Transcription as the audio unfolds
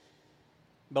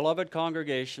Beloved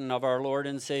congregation of our Lord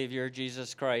and Savior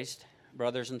Jesus Christ,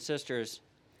 brothers and sisters,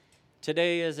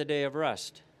 today is a day of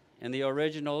rest. In the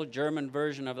original German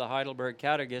version of the Heidelberg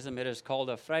Catechism, it is called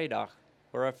a Freitag,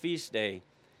 or a feast day,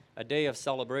 a day of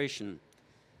celebration.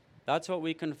 That's what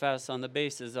we confess on the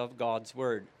basis of God's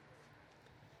Word.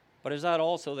 But is that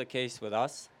also the case with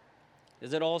us?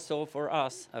 Is it also for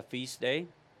us a feast day?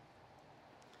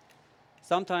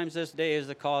 Sometimes this day is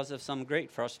the cause of some great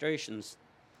frustrations.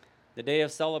 The day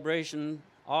of celebration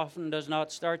often does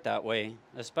not start that way,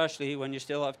 especially when you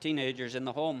still have teenagers in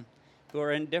the home who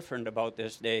are indifferent about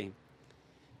this day.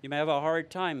 You may have a hard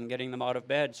time getting them out of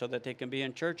bed so that they can be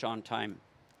in church on time.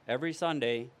 Every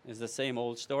Sunday is the same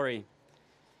old story.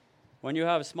 When you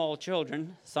have small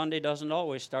children, Sunday doesn't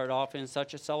always start off in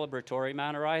such a celebratory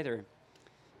manner either.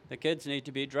 The kids need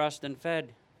to be dressed and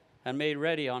fed and made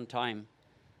ready on time.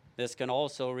 This can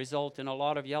also result in a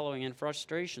lot of yelling and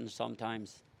frustration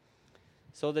sometimes.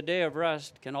 So the day of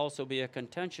rest can also be a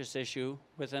contentious issue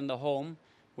within the home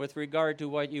with regard to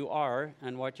what you are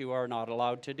and what you are not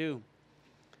allowed to do.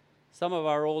 Some of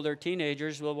our older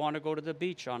teenagers will want to go to the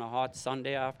beach on a hot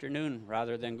Sunday afternoon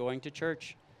rather than going to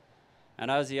church. And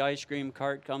as the ice cream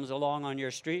cart comes along on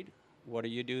your street, what do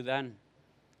you do then?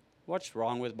 What's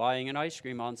wrong with buying an ice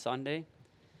cream on Sunday?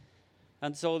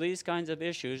 And so these kinds of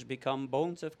issues become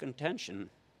bones of contention.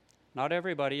 Not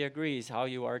everybody agrees how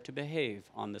you are to behave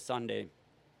on the Sunday.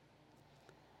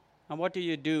 And what do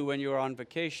you do when you are on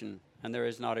vacation and there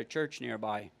is not a church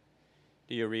nearby?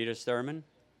 Do you read a sermon?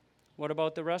 What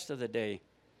about the rest of the day?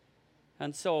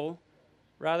 And so,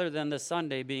 rather than the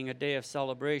Sunday being a day of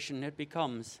celebration, it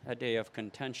becomes a day of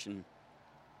contention.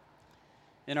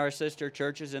 In our sister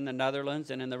churches in the Netherlands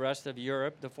and in the rest of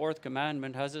Europe, the fourth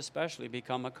commandment has especially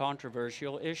become a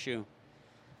controversial issue.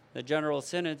 The general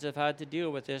synods have had to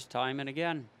deal with this time and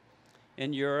again.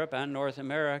 In Europe and North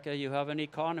America, you have an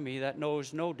economy that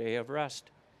knows no day of rest.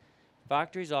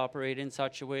 Factories operate in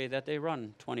such a way that they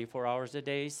run 24 hours a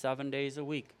day, 7 days a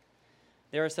week.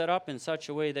 They are set up in such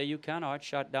a way that you cannot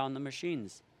shut down the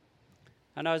machines.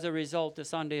 And as a result, the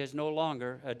Sunday is no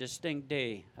longer a distinct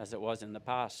day as it was in the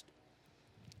past.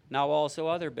 Now also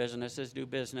other businesses do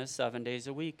business 7 days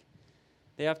a week.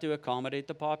 They have to accommodate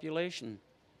the population.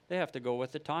 They have to go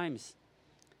with the times.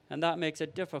 And that makes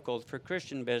it difficult for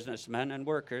Christian businessmen and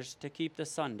workers to keep the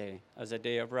Sunday as a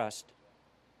day of rest.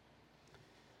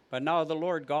 But now the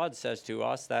Lord God says to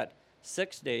us that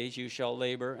 6 days you shall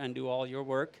labor and do all your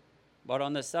work, but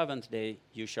on the seventh day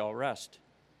you shall rest.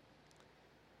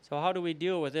 So how do we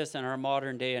deal with this in our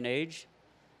modern day and age?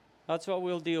 That's what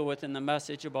we'll deal with in the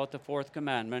message about the fourth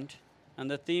commandment, and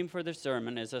the theme for the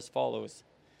sermon is as follows.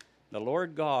 The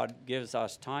Lord God gives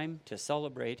us time to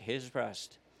celebrate His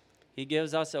rest. He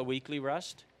gives us a weekly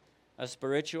rest, a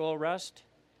spiritual rest,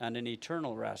 and an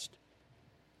eternal rest.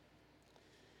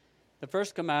 The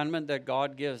first commandment that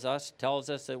God gives us tells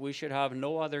us that we should have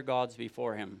no other gods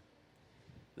before Him.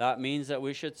 That means that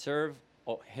we should serve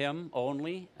Him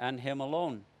only and Him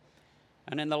alone.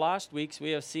 And in the last weeks,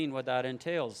 we have seen what that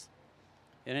entails.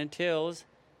 It entails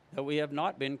that we have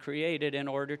not been created in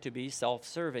order to be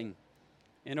self-serving,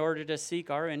 in order to seek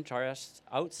our interests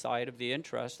outside of the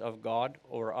interest of God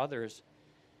or others.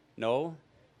 No,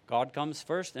 God comes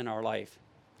first in our life.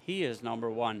 He is number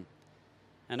one.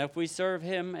 And if we serve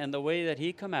Him in the way that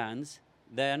He commands,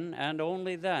 then and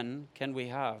only then can we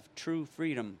have true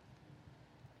freedom.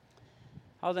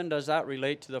 How then does that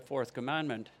relate to the fourth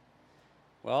commandment?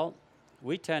 Well,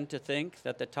 we tend to think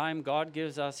that the time God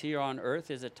gives us here on earth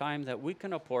is a time that we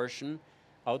can apportion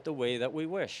out the way that we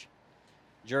wish.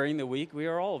 During the week, we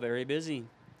are all very busy,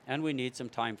 and we need some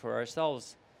time for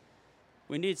ourselves.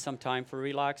 We need some time for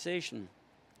relaxation.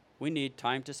 We need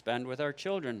time to spend with our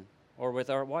children, or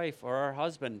with our wife or our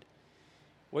husband.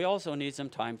 We also need some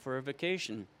time for a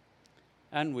vacation,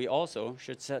 and we also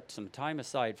should set some time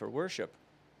aside for worship.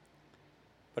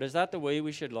 But is that the way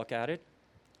we should look at it?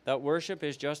 That worship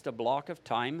is just a block of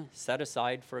time set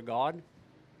aside for God?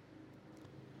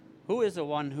 Who is the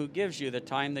one who gives you the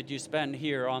time that you spend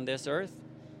here on this earth?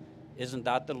 Isn't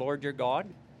that the Lord your God?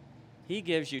 He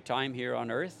gives you time here on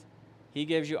earth. He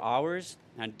gives you hours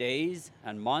and days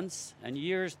and months and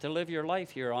years to live your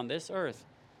life here on this earth.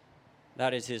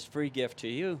 That is His free gift to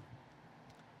you.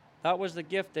 That was the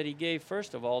gift that He gave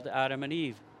first of all to Adam and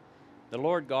Eve. The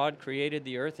Lord God created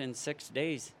the earth in 6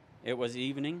 days. It was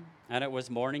evening and it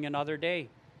was morning another day.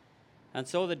 And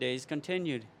so the days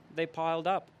continued. They piled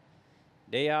up.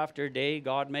 Day after day,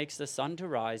 God makes the sun to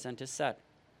rise and to set.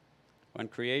 When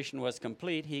creation was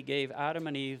complete, He gave Adam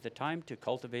and Eve the time to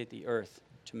cultivate the earth,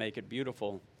 to make it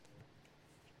beautiful.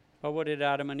 But what did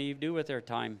Adam and Eve do with their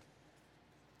time?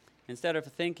 Instead of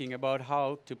thinking about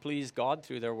how to please God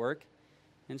through their work,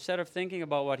 instead of thinking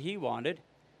about what He wanted,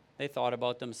 they thought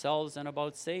about themselves and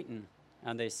about Satan,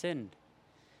 and they sinned.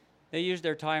 They used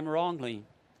their time wrongly.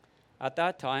 At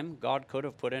that time, God could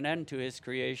have put an end to His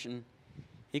creation.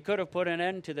 He could have put an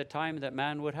end to the time that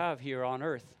man would have here on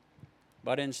earth.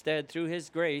 But instead, through His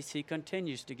grace, He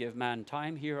continues to give man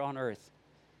time here on earth.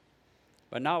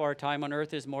 But now our time on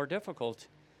earth is more difficult.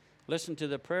 Listen to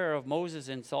the prayer of Moses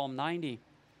in Psalm 90.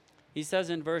 He says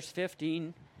in verse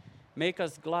 15, "Make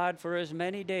us glad for as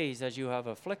many days as you have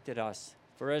afflicted us,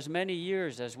 for as many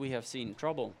years as we have seen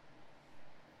trouble."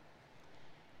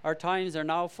 Our times are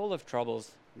now full of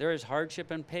troubles. There is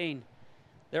hardship and pain.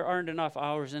 There aren't enough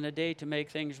hours in a day to make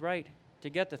things right, to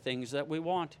get the things that we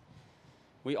want.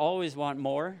 We always want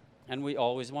more, and we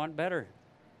always want better.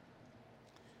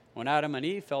 When Adam and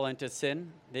Eve fell into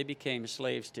sin, they became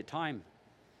slaves to time.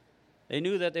 They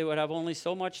knew that they would have only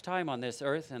so much time on this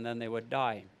earth, and then they would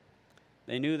die.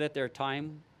 They knew that their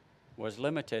time was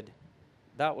limited.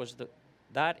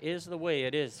 That is the way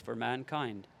it is for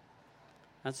mankind.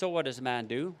 And so what does man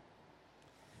do?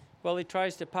 Well, he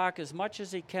tries to pack as much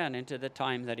as he can into the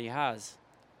time that he has.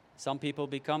 Some people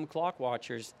become clock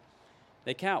watchers.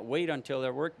 They can't wait until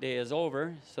their workday is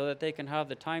over so that they can have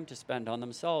the time to spend on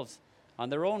themselves, on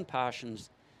their own passions,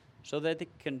 so that they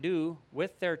can do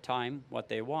with their time what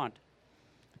they want.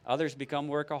 Others become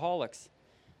workaholics.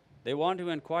 They want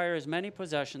to acquire as many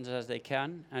possessions as they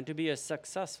can and to be as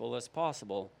successful as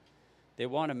possible. They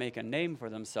want to make a name for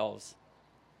themselves.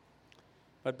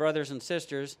 But brothers and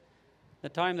sisters, the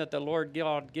time that the Lord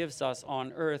God gives us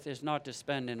on earth is not to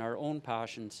spend in our own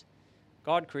passions.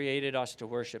 God created us to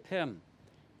worship Him,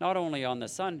 not only on the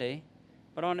Sunday,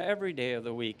 but on every day of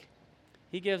the week.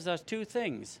 He gives us two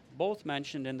things, both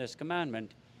mentioned in this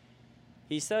commandment.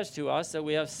 He says to us that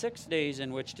we have 6 days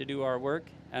in which to do our work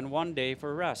and 1 day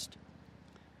for rest.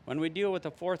 When we deal with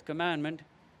the fourth commandment,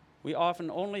 we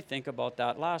often only think about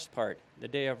that last part, the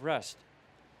day of rest.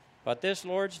 But this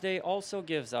Lord's Day also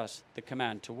gives us the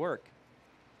command to work.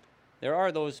 There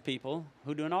are those people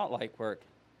who do not like work.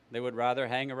 They would rather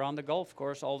hang around the golf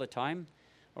course all the time,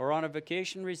 or on a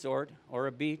vacation resort, or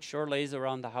a beach, or laze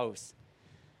around the house.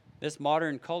 This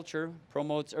modern culture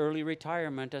promotes early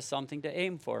retirement as something to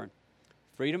aim for,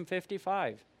 Freedom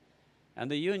 55.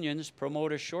 And the unions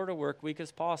promote as short a work week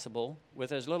as possible,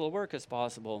 with as little work as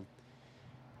possible.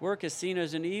 Work is seen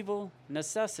as an evil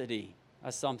necessity,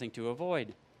 as something to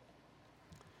avoid.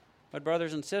 But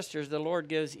brothers and sisters, the Lord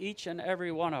gives each and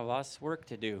every one of us work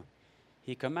to do.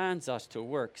 He commands us to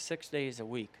work 6 days a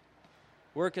week.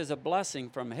 Work is a blessing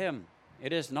from Him.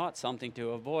 It is not something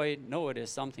to avoid. No, it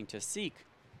is something to seek.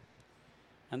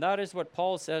 And that is what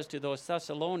Paul says to those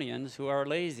Thessalonians who are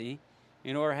lazy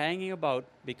and who are hanging about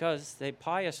because they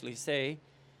piously say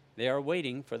they are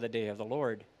waiting for the day of the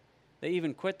Lord. They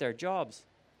even quit their jobs.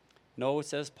 No,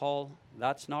 says Paul,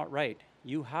 that's not right.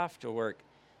 You have to work.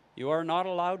 You are not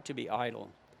allowed to be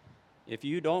idle. If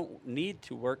you don't need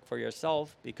to work for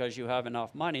yourself because you have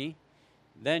enough money,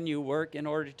 then you work in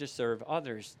order to serve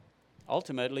others.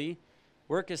 Ultimately,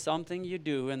 work is something you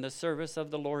do in the service of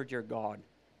the Lord your God.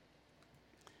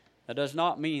 That does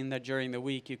not mean that during the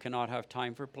week you cannot have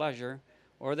time for pleasure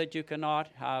or that you cannot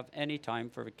have any time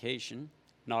for vacation.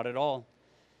 Not at all.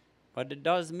 But it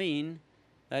does mean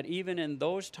that even in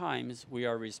those times we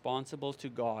are responsible to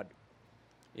God.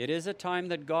 It is a time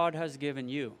that God has given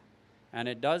you, and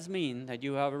it does mean that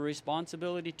you have a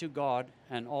responsibility to God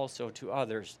and also to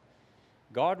others.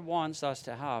 God wants us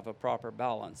to have a proper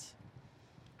balance.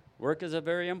 Work is a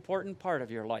very important part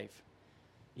of your life,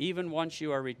 even once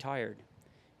you are retired.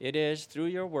 It is through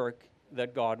your work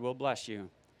that God will bless you.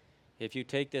 If you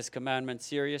take this commandment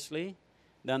seriously,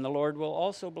 then the Lord will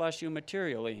also bless you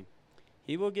materially.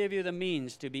 He will give you the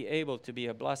means to be able to be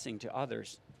a blessing to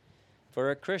others. For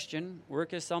a Christian,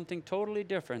 work is something totally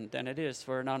different than it is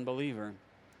for an unbeliever.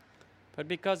 But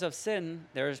because of sin,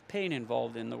 there is pain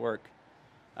involved in the work.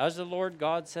 As the Lord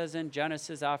God says in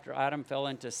Genesis after Adam fell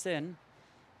into sin,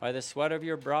 "By the sweat of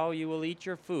your brow you will eat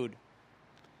your food."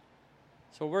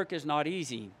 So work is not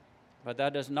easy, but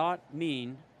that does not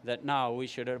mean that now we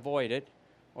should avoid it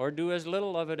or do as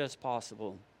little of it as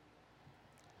possible.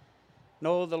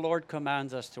 No, the Lord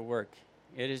commands us to work.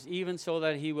 It is even so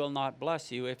that He will not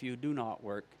bless you if you do not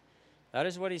work. That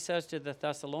is what He says to the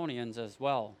Thessalonians as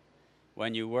well.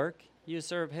 When you work, you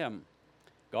serve Him.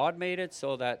 God made it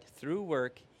so that through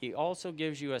work, He also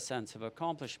gives you a sense of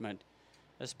accomplishment,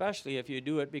 especially if you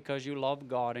do it because you love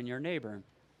God and your neighbor.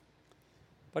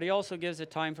 But He also gives a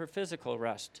time for physical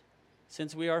rest.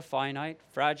 Since we are finite,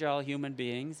 fragile human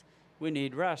beings, we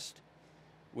need rest.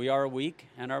 We are weak,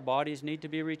 and our bodies need to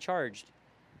be recharged.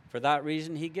 For that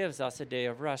reason, he gives us a day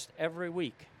of rest every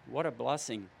week. What a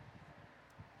blessing.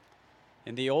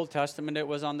 In the Old Testament, it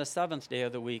was on the seventh day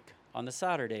of the week, on the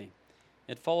Saturday.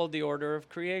 It followed the order of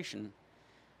creation.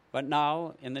 But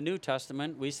now, in the New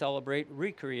Testament, we celebrate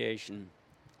recreation.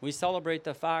 We celebrate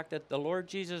the fact that the Lord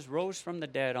Jesus rose from the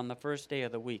dead on the first day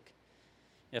of the week.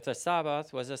 If the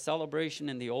Sabbath was a celebration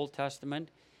in the Old Testament,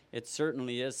 it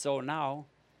certainly is so now.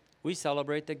 We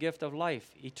celebrate the gift of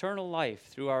life, eternal life,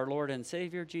 through our Lord and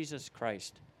Savior Jesus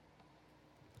Christ.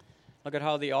 Look at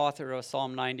how the author of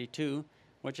Psalm 92,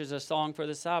 which is a song for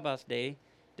the Sabbath day,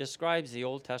 describes the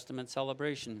Old Testament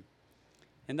celebration.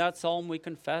 In that psalm, we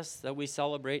confess that we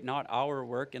celebrate not our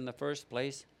work in the first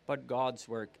place, but God's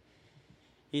work.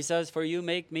 He says, "For you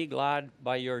make me glad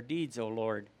by your deeds, O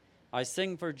Lord. I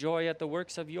sing for joy at the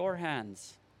works of your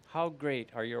hands. How great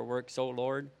are your works, O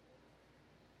Lord."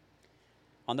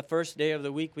 On the first day of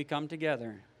the week, we come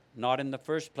together, not in the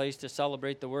first place to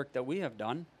celebrate the work that we have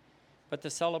done, but to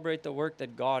celebrate the work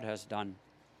that God has done.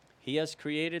 He has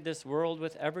created this world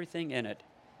with everything in it,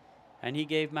 and he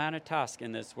gave man a task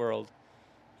in this world.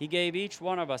 He gave each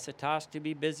one of us a task to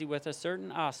be busy with a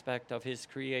certain aspect of his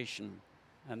creation,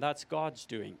 and that's God's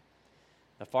doing.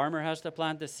 The farmer has to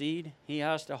plant the seed, he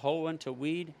has to hoe and to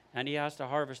weed, and he has to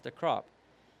harvest the crop.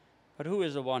 But who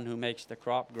is the one who makes the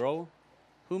crop grow?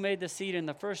 Who made the seed in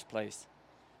the first place?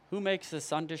 Who makes the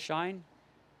sun to shine?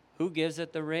 Who gives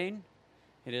it the rain?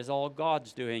 It is all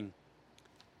God's doing.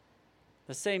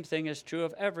 The same thing is true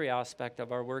of every aspect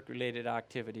of our work-related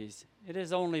activities. It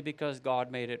is only because God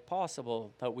made it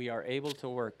possible that we are able to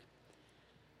work.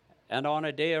 And on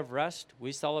a day of rest,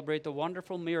 we celebrate the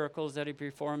wonderful miracles that he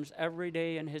performs every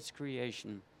day in his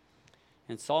creation.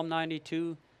 In Psalm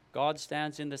 92, God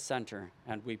stands in the center,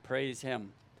 and we praise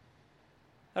him.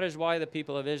 That is why the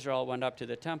people of Israel went up to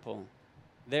the temple.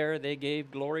 There they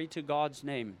gave glory to God's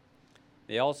name.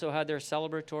 They also had their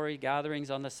celebratory gatherings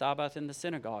on the Sabbath in the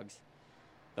synagogues.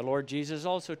 The Lord Jesus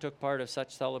also took part of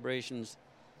such celebrations.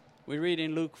 We read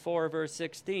in Luke 4, verse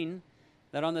 16,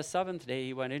 that on the seventh day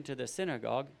he went into the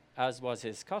synagogue, as was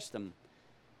his custom.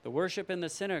 The worship in the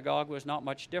synagogue was not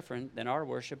much different than our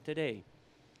worship today.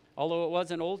 Although it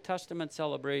was an Old Testament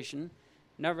celebration,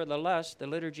 nevertheless, the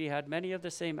liturgy had many of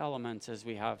the same elements as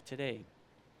we have today.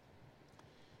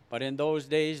 But in those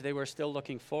days, they were still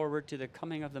looking forward to the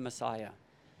coming of the Messiah.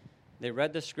 They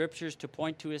read the scriptures to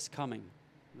point to his coming.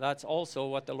 That's also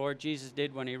what the Lord Jesus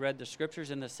did when he read the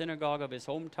scriptures in the synagogue of his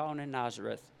hometown in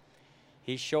Nazareth.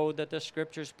 He showed that the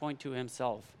scriptures point to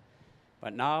himself.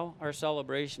 But now our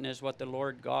celebration is what the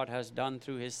Lord God has done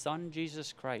through his Son,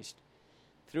 Jesus Christ.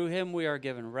 Through him we are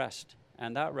given rest,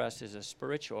 and that rest is a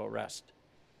spiritual rest.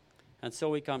 And so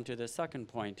we come to the second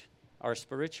point, our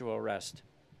spiritual rest.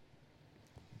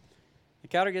 The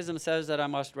Catechism says that I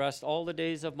must rest all the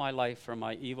days of my life from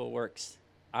my evil works.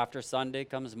 After Sunday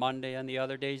comes Monday and the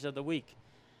other days of the week.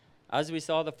 As we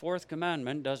saw, the fourth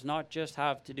commandment does not just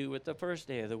have to do with the first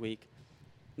day of the week.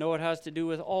 No, it has to do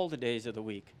with all the days of the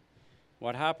week.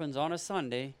 What happens on a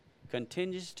Sunday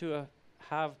continues to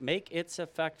make its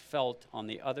effect felt on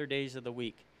the other days of the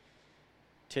week.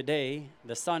 Today,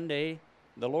 the Sunday,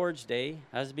 the Lord's Day,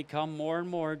 has become more and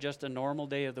more just a normal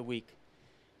day of the week.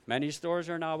 Many stores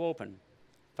are now open.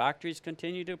 Factories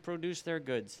continue to produce their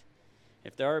goods.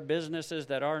 If there are businesses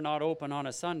that are not open on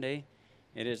a Sunday,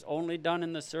 it is only done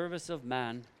in the service of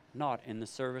man, not in the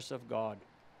service of God.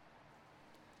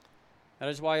 That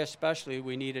is why especially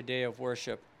we need a day of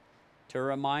worship, to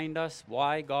remind us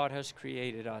why God has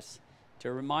created us,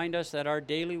 to remind us that our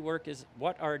daily work is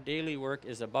what our daily work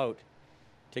is about,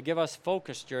 to give us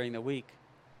focus during the week.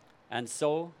 And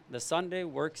so, the Sunday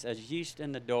works as yeast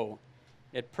in the dough.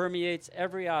 It permeates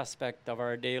every aspect of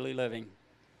our daily living.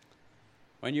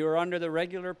 When you are under the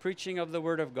regular preaching of the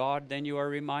Word of God, then you are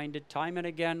reminded time and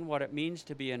again what it means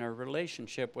to be in a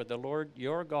relationship with the Lord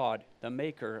your God, the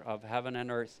maker of heaven and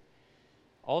earth.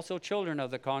 Also, children of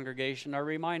the congregation are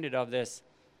reminded of this,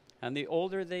 and the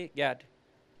older they get,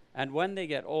 and when they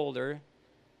get older,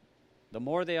 the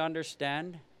more they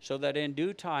understand, so that in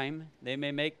due time they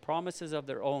may make promises of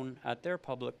their own at their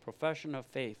public profession of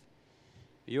faith.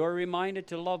 You are reminded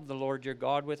to love the Lord your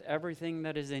God with everything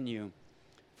that is in you,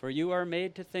 for you are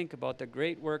made to think about the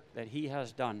great work that he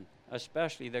has done,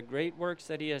 especially the great works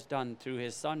that he has done through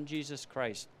his Son, Jesus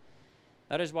Christ.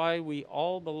 That is why we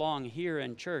all belong here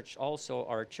in church, also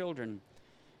our children.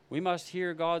 We must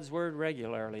hear God's word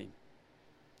regularly.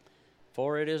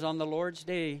 For it is on the Lord's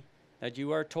day that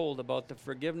you are told about the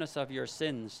forgiveness of your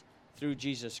sins through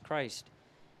Jesus Christ.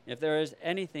 If there is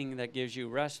anything that gives you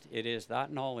rest, it is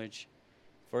that knowledge.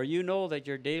 For you know that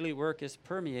your daily work is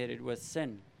permeated with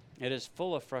sin. It is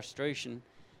full of frustration,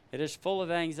 It is full of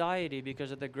anxiety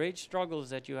because of the great struggles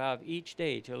that you have each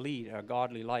day to lead a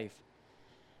godly life.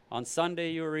 On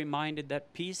Sunday, you are reminded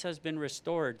that peace has been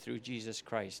restored through Jesus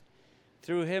Christ.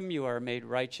 Through him you are made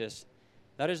righteous.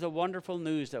 That is the wonderful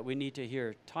news that we need to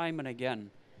hear time and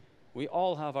again. We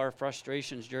all have our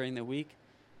frustrations during the week.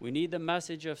 We need the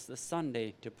message of the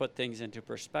Sunday to put things into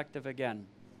perspective again.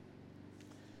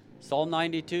 Psalm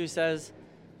 92 says,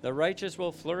 "The righteous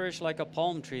will flourish like a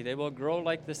palm tree. They will grow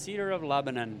like the cedar of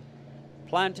Lebanon.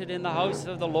 Planted in the house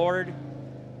of the Lord,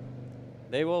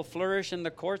 they will flourish in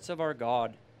the courts of our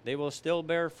God. They will still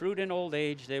bear fruit in old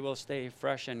age. They will stay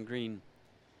fresh and green."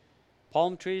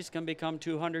 Palm trees can become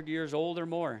 200 years old or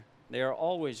more. They are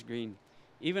always green.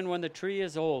 Even when the tree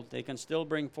is old, they can still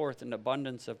bring forth an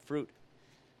abundance of fruit.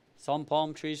 Some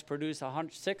palm trees produce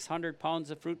 600 pounds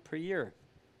of fruit per year.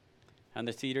 And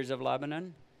the cedars of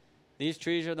Lebanon? These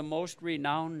trees are the most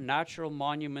renowned natural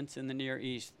monuments in the Near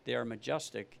East. They are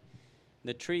majestic.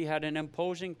 The tree had an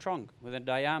imposing trunk with a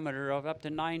diameter of up to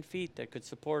 9 feet that could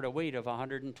support a weight of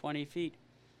 120 feet.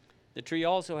 The tree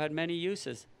also had many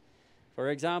uses. For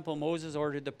example, Moses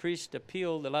ordered the priests to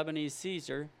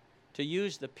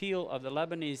use the peel of the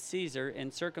Lebanese Caesar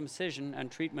in circumcision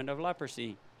and treatment of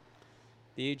leprosy.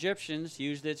 The Egyptians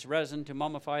used its resin to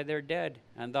mummify their dead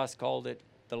and thus called it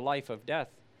the life of death.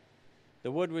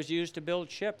 The wood was used to build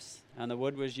ships, and the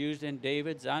wood was used in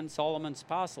David's and Solomon's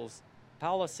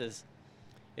palaces.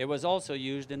 It was also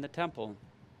used in the temple.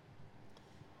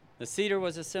 The cedar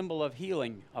was a symbol of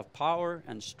healing, of power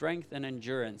and strength and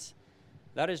endurance.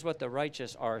 That is what the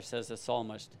righteous are, says the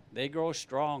psalmist. They grow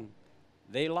strong.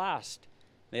 They last.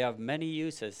 They have many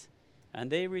uses, and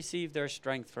they receive their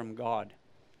strength from God.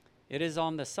 It is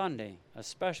on the Sunday,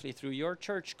 especially through your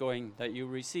church going, that you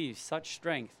receive such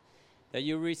strength, that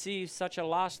you receive such a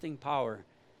lasting power.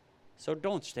 So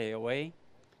don't stay away.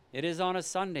 It is on a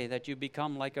Sunday that you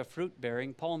become like a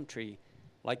fruit-bearing palm tree,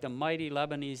 like the mighty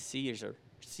Lebanese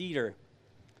cedar.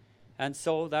 And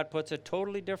so that puts a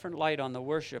totally different light on the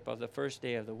worship of the first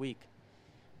day of the week.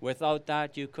 Without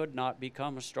that, you could not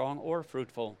become strong or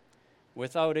fruitful.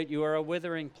 Without it, you are a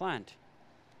withering plant.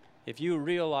 If you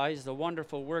realize the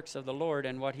wonderful works of the Lord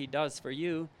and what he does for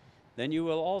you, then you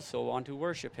will also want to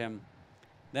worship him.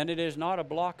 Then it is not a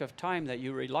block of time that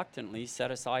you reluctantly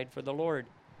set aside for the Lord.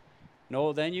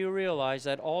 No, then you realize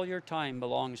that all your time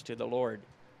belongs to the Lord,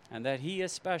 and that he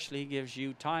especially gives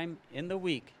you time in the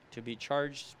week to be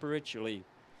charged spiritually,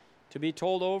 to be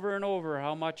told over and over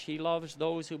how much he loves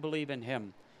those who believe in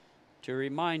him, to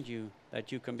remind you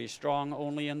that you can be strong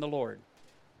only in the Lord.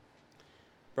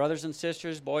 Brothers and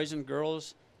sisters, boys and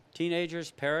girls,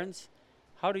 teenagers, parents,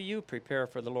 how do you prepare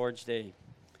for the Lord's Day?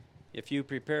 If you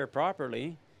prepare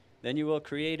properly, then you will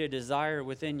create a desire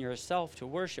within yourself to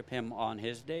worship him on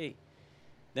his day.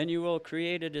 Then you will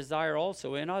create a desire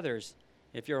also in others.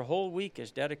 If your whole week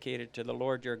is dedicated to the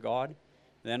Lord your God,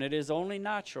 then it is only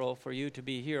natural for you to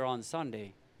be here on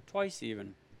Sunday, twice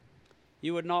even.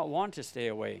 You would not want to stay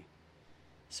away.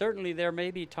 Certainly there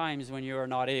may be times when you are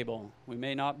not able. We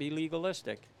may not be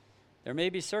legalistic. There may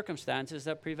be circumstances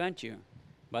that prevent you.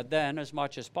 But then, as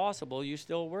much as possible, you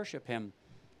still worship him.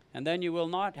 And then you will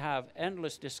not have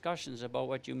endless discussions about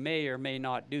what you may or may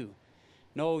not do.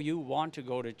 No, you want to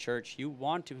go to church. You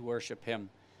want to worship him.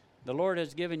 The Lord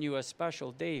has given you a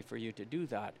special day for you to do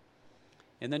that.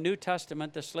 In the New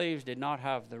Testament, the slaves did not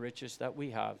have the riches that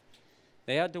we have.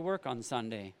 They had to work on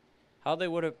Sunday. How they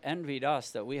would have envied us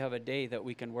that we have a day that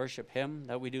we can worship him,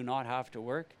 that we do not have to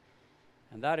work.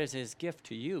 And that is his gift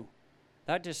to you.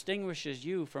 That distinguishes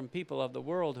you from people of the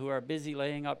world who are busy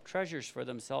laying up treasures for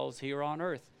themselves here on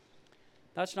earth.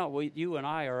 That's not what you and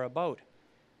I are about.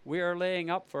 We are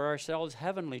laying up for ourselves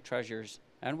heavenly treasures,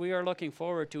 and we are looking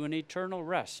forward to an eternal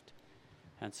rest.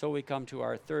 And so we come to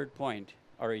our third point,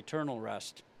 our eternal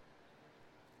rest.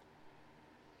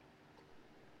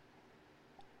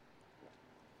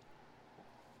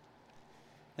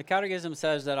 The Catechism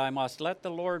says that I must let the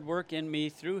Lord work in me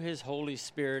through his Holy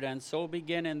Spirit and so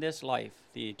begin in this life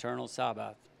the eternal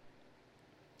Sabbath.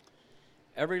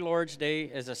 Every Lord's Day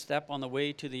is a step on the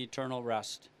way to the eternal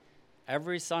rest.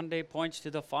 Every Sunday points to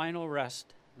the final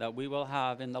rest that we will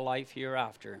have in the life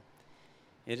hereafter.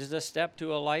 It is a step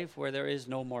to a life where there is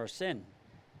no more sin,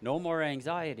 no more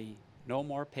anxiety, no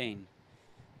more pain.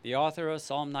 The author of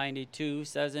Psalm 92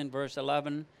 says in verse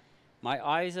 11, "My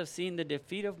eyes have seen the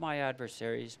defeat of my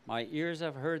adversaries. My ears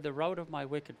have heard the rout of my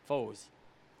wicked foes."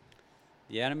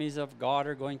 The enemies of God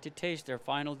are going to taste their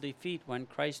final defeat when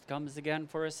Christ comes again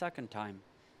for a second time.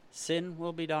 Sin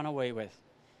will be done away with.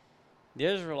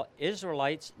 The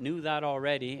Israelites knew that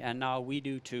already, and now we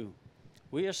do too.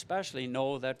 We especially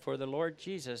know that for the Lord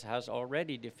Jesus has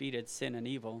already defeated sin and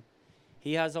evil.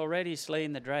 He has already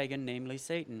slain the dragon, namely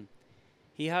Satan.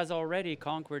 He has already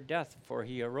conquered death, for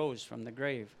he arose from the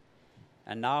grave.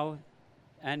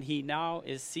 And he now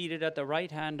is seated at the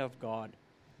right hand of God.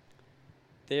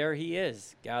 There he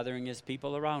is, gathering his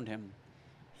people around him.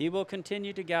 He will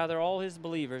continue to gather all his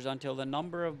believers until the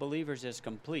number of believers is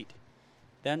complete.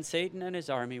 Then Satan and his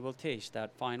army will taste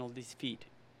that final defeat.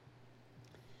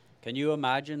 Can you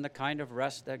imagine the kind of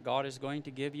rest that God is going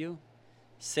to give you?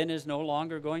 Sin is no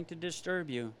longer going to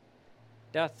disturb you.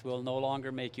 Death will no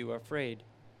longer make you afraid.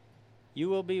 You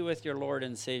will be with your Lord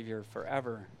and Savior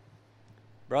forever.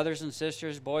 Brothers and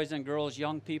sisters, boys and girls,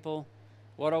 young people,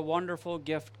 what a wonderful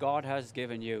gift God has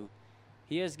given you.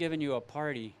 He has given you a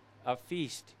party, a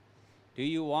feast. Do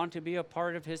you want to be a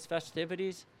part of his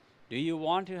festivities? Do you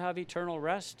want to have eternal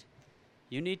rest?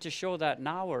 You need to show that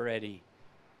now already.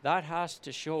 That has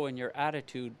to show in your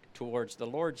attitude towards the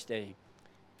Lord's Day.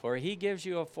 For he gives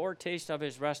you a foretaste of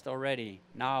his rest already,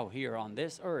 now here on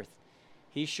this earth.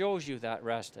 He shows you that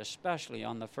rest, especially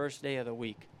on the first day of the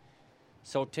week.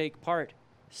 So take part,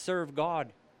 serve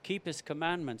God, keep his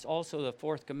commandments, also the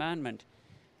fourth commandment,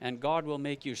 and God will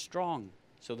make you strong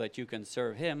so that you can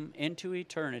serve him into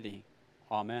eternity.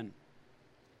 Amen.